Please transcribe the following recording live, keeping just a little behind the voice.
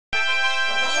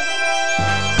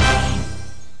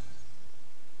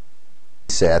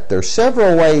set, there's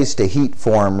several ways to heat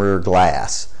form rear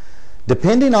glass.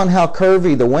 Depending on how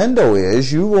curvy the window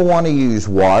is, you will want to use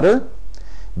water,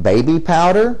 baby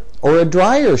powder, or a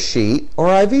dryer sheet, or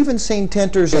I've even seen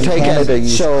tinters in Canada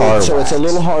use car wax. So it's a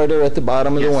little harder at the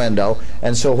bottom of the window,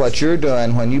 and so what you're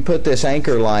doing when you put this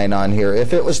anchor line on here,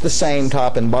 if it was the same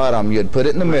top and bottom, you'd put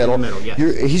it in the middle.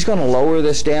 He's going to lower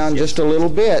this down just a little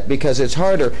bit because it's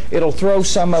harder. It'll throw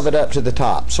some of it up to the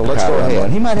top. So let's go ahead.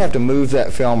 He might have to move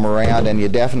that film around, and you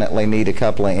definitely need a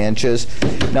couple of inches.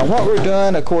 Now what we're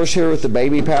doing, of course, here with the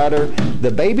baby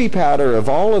powder of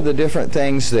all of the different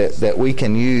things that we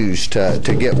can use to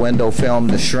get window film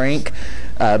to shrink,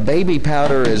 baby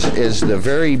powder is the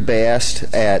very best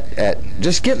at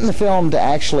just getting the film to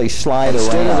actually slide around.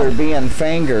 Instead of there being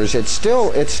fingers, it's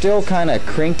still kind of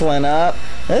crinkling up.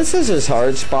 This is his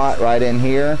hard spot right in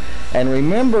here. And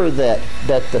remember that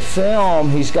the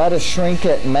film, he's got to shrink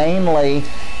it mainly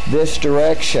this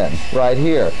direction right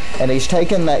here. And he's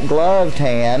taking that gloved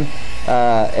hand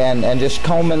and just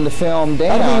combing the film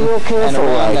down. Be real careful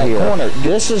around right that here. corner.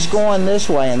 This is going this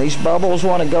way, and these bubbles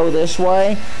want to go this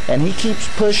way, and he keeps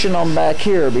pushing them back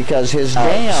here because his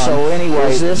down so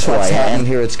anyway, is this way. And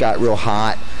here it's got real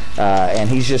hot, and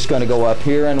he's just going to go up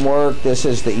here and work. This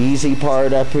is the easy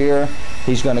part up here.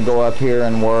 He's going to go up here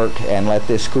and work and let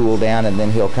this cool down, and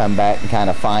then he'll come back and kind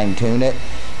of fine-tune it.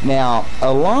 Now,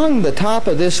 along the top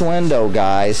of this window,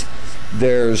 guys,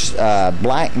 there's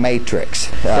black matrix.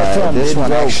 This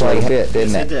one actually fit,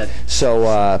 didn't it? It did.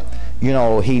 So, you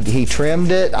know, he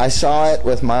trimmed it. I saw it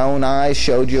with my own eyes,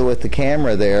 showed you with the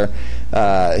camera there.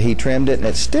 He trimmed it, and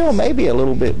it's still maybe a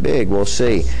little bit big. We'll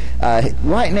see.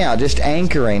 Right now, just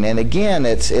anchoring, and again,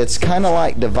 it's kind of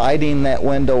like dividing that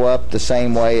window up the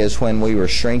same way as when we were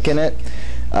shrinking it.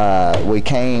 We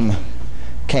came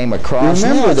across.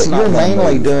 Remember that you're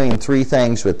mainly doing three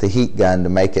things with the heat gun to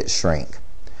make it shrink.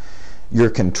 You're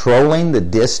controlling the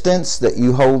distance that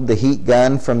you hold the heat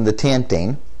gun from the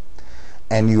tinting,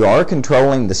 and you are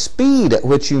controlling the speed at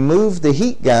which you move the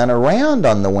heat gun around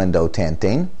on the window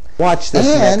tinting. Watch this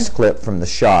next clip from the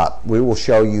shop. We will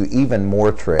show you even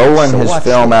more tricks. Rolling his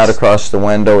film out across the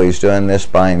window. He's doing this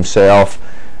by himself.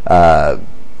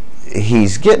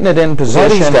 He's getting it in position.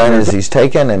 What he's done is he's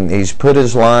taken and he's put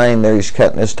his line there. He's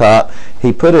cutting his top.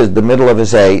 He put the middle of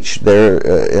his H there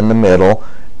in the middle,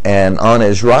 and on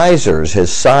his risers,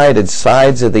 his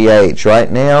sides of the H.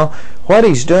 Right now, what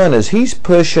he's doing is he's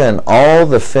pushing all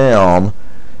the film.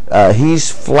 He's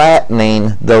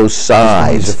flattening those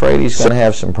sides. He's afraid he's going to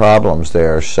have some problems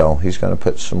there, so he's going to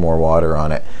put some more water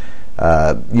on it.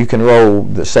 You can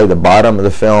roll, say, the bottom of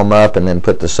the film up, and then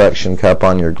put the suction cup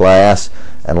on your glass,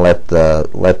 and let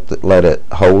it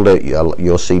hold it.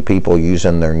 You'll see people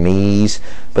using their knees,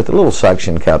 but the little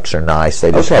suction cups are nice.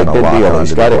 They just kind of lock onto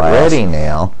He's got the glass. It ready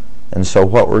now, and so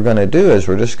what we're going to do is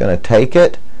we're just going to take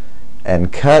it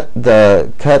and cut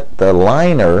the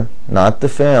liner, not the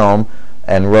film,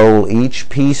 and roll each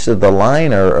piece of the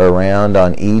liner around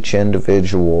on each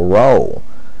individual roll.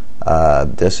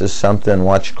 This is something,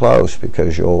 watch close,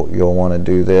 because you'll want to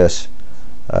do this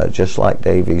just like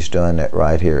Davey's doing it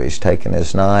right here. He's taking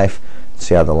his knife.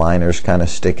 See how the liner's kind of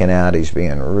sticking out? He's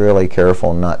being really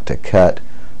careful not to cut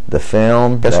the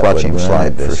film. Just watch him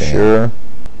slide this for sure.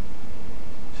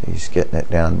 So he's getting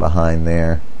it down behind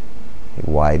there. He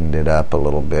widened it up a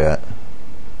little bit.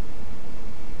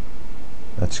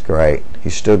 That's great.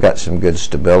 He's still got some good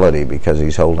stability because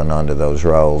he's holding on to those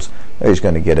rolls. He's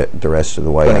going to get it the rest of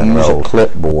the way. Going to use a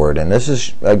clipboard, and this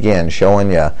is again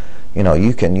showing you,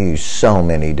 you can use so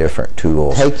many different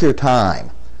tools. Take your time.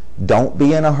 Don't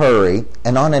be in a hurry.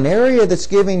 And on an area that's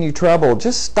giving you trouble,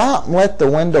 just stop and let the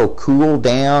window cool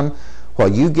down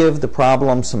while you give the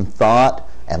problem some thought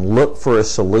and look for a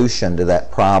solution to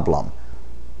that problem.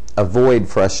 Avoid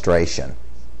frustration.